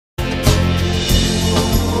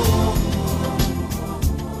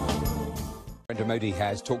Narendra Modi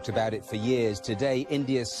has talked about it for years. Today,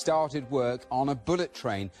 India started work on a bullet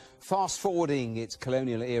train, fast-forwarding its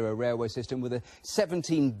colonial-era railway system with a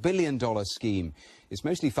 $17 billion scheme. It's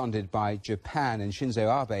mostly funded by Japan, and Shinzo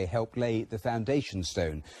Abe helped lay the foundation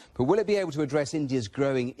stone. But will it be able to address India's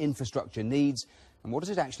growing infrastructure needs? And what does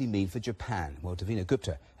it actually mean for Japan? Well, Davina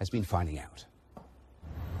Gupta has been finding out.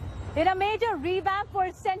 In a major revamp for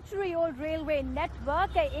a century-old railway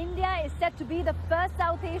network, India is set to be the first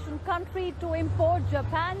South Asian country to import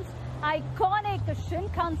Japan's iconic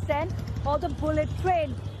Shinkansen, or the bullet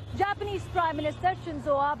train. Japanese Prime Minister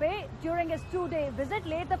Shinzo Abe, during his two-day visit,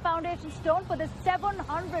 laid the foundation stone for the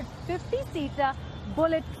 750-seater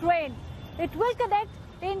bullet train. It will connect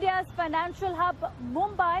India's financial hub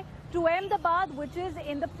Mumbai to Ahmedabad, which is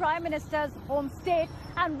in the Prime Minister's home state,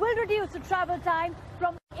 and will reduce the travel time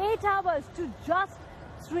from 8 hours to just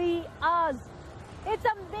 3 hours. It's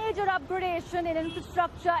a major upgradation in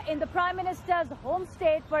infrastructure in the Prime Minister's home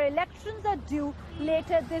state, where elections are due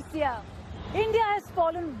later this year. India has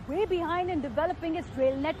fallen way behind in developing its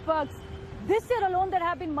rail networks. This year alone, there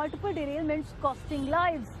have been multiple derailments costing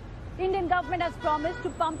lives. Indian government has promised to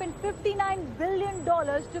pump in $59 billion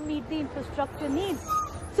to meet the infrastructure needs.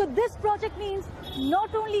 So this project means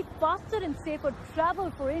not only faster and safer travel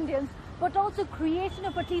for Indians, but also creation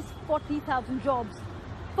of at least 40,000 jobs.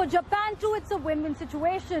 For Japan too, it's a win-win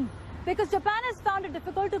situation, because Japan has found it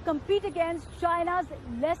difficult to compete against China's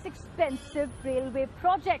less expensive railway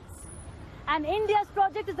projects. And India's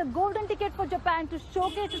project is a golden ticket for Japan to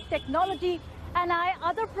showcase its technology and eye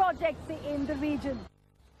other projects in the region.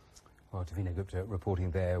 Well, Davina Gupta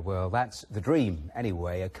reporting there. Well, that's the dream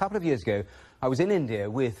anyway. A couple of years ago, I was in India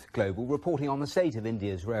with Global, reporting on the state of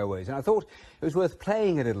India's railways, and I thought it was worth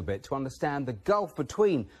playing a little bit to understand the gulf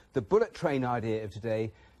between the bullet train idea of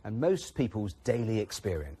today and most people's daily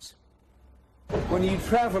experience. When you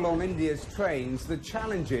travel on India's trains, the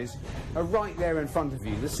challenges are right there in front of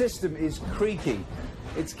you. The system is creaky.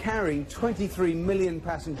 It's carrying 23 million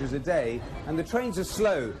passengers a day, and the trains are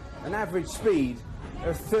slow, an average speed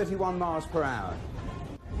of 31 miles per hour.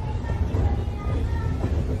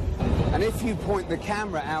 And if you point the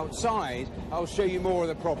camera outside, I'll show you more of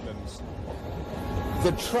the problems.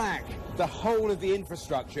 The track, the whole of the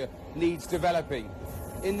infrastructure needs developing.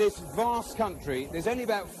 In this vast country, there's only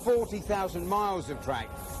about 40,000 miles of track.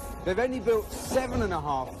 They've only built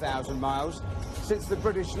 7,500 miles since the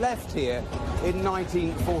British left here in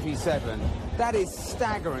 1947. That is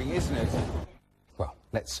staggering, isn't it? Well,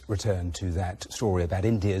 let's return to that story about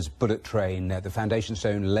India's bullet train, the foundation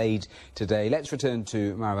stone laid today. Let's return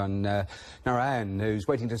to Narayan, who's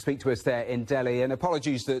waiting to speak to us there in Delhi. And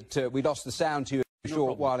apologies that we lost the sound to you a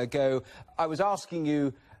short while ago. I was asking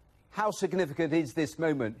you, how significant is this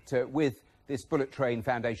moment with this bullet train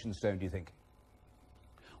foundation stone, do you think?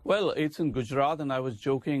 Well, it's in Gujarat, and I was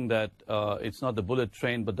joking that it's not the bullet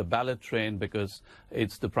train, but the ballot train, because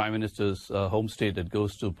it's the Prime Minister's home state that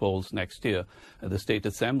goes to polls next year at the State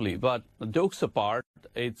Assembly. But jokes apart,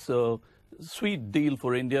 it's a sweet deal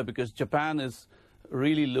for India, because Japan is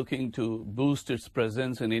really looking to boost its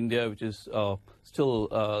presence in India, which is still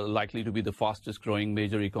likely to be the fastest growing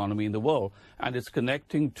major economy in the world. And it's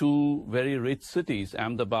connecting two very rich cities,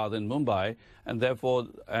 Ahmedabad and Mumbai, and therefore,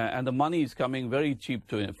 and the money is coming very cheap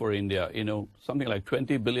for India. You know, something like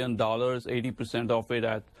 $20 billion, 80% of it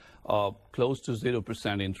at close to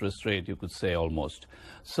 0% interest rate, you could say, almost.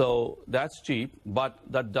 So that's cheap, but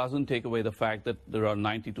that doesn't take away the fact that there are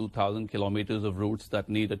 92,000 kilometers of routes that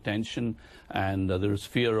need attention, and there's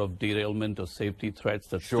fear of derailment or safety threats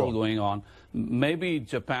that's still going on. Maybe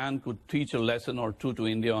Japan could teach a lesson or two to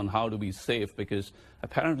India on how to be safe, because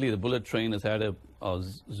apparently the bullet train has had a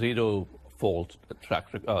zero fault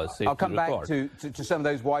safety I'll come record. back to some of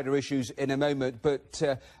those wider issues in a moment, but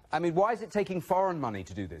I mean, why is it taking foreign money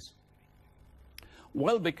to do this?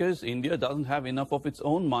 Well, because India doesn't have enough of its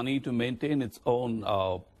own money to maintain its own,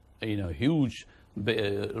 huge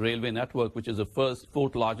railway network, which is the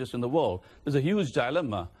fourth largest in the world. There's a huge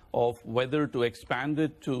dilemma of whether to expand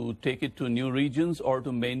it, to take it to new regions, or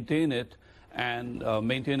to maintain it and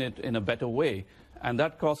maintain it in a better way. And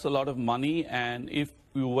that costs a lot of money, and if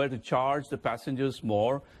we were to charge the passengers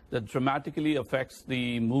more, that dramatically affects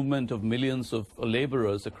the movement of millions of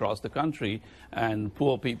laborers across the country and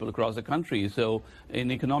poor people across the country. So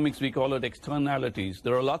in economics, we call it externalities.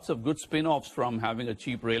 There are lots of good spin-offs from having a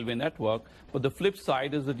cheap railway network, but the flip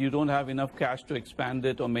side is that you don't have enough cash to expand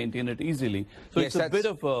it or maintain it easily. So yes, it's a bit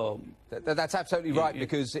of a... That's absolutely right,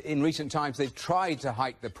 because in recent times they've tried to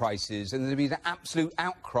hike the prices and there's been an absolute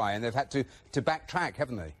outcry and they've had to backtrack,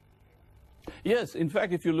 haven't they? Yes, in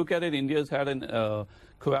fact, if you look at it, India's had an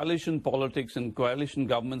coalition politics and coalition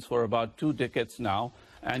governments for about 2 decades now,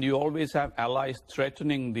 and you always have allies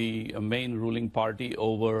threatening the main ruling party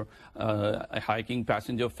over hiking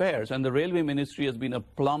passenger fares. And the Railway Ministry has been a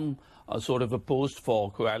plum sort of a post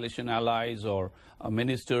for coalition allies or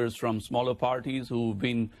ministers from smaller parties who've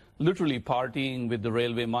been literally partying with the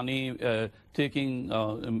railway money,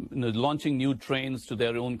 launching new trains to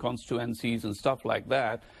their own constituencies and stuff like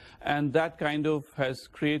that. And that kind of has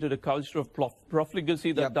created a culture of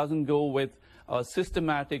profligacy that doesn't go with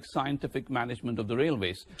systematic scientific management of the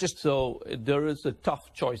railways. So there is a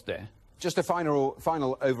tough choice there. Just a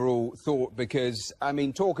final overall thought, because, I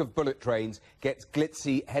mean, talk of bullet trains gets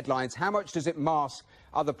glitzy headlines. How much does it mask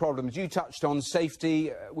other problems? You touched on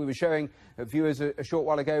safety. We were showing viewers a short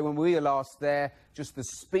while ago when we were last there, just the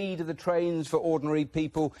speed of the trains for ordinary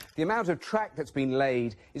people. The amount of track that's been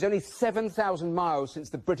laid is only 7,000 miles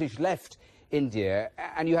since the British left India,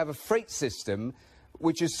 and you have a freight system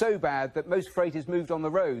which is so bad that most freight is moved on the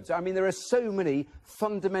roads. I mean, there are so many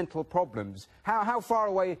fundamental problems. How far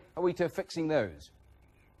away are we to fixing those?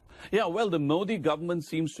 Yeah, well, the Modi government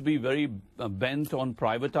seems to be very bent on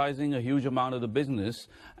privatizing a huge amount of the business,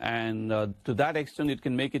 and to that extent it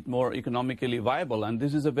can make it more economically viable. And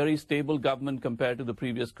this is a very stable government compared to the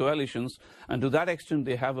previous coalitions, and to that extent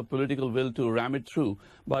they have a political will to ram it through.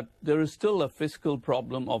 But there is still a fiscal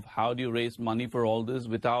problem of how do you raise money for all this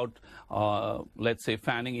without, let's say,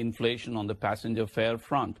 fanning inflation on the passenger fare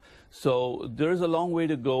front. So there is a long way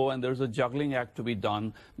to go, and there's a juggling act to be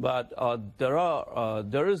done. But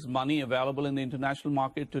there is money available in the international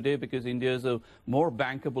market today because India is a more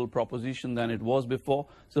bankable proposition than it was before.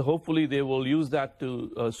 So hopefully they will use that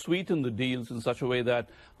to sweeten the deals in such a way that,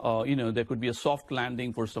 there could be a soft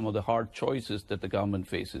landing for some of the hard choices that the government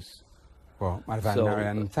faces. Well, Madhavan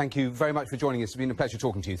Narayan, thank you very much for joining us. It's been a pleasure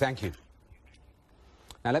talking to you. Thank you.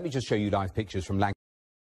 Now, let me just show you live pictures from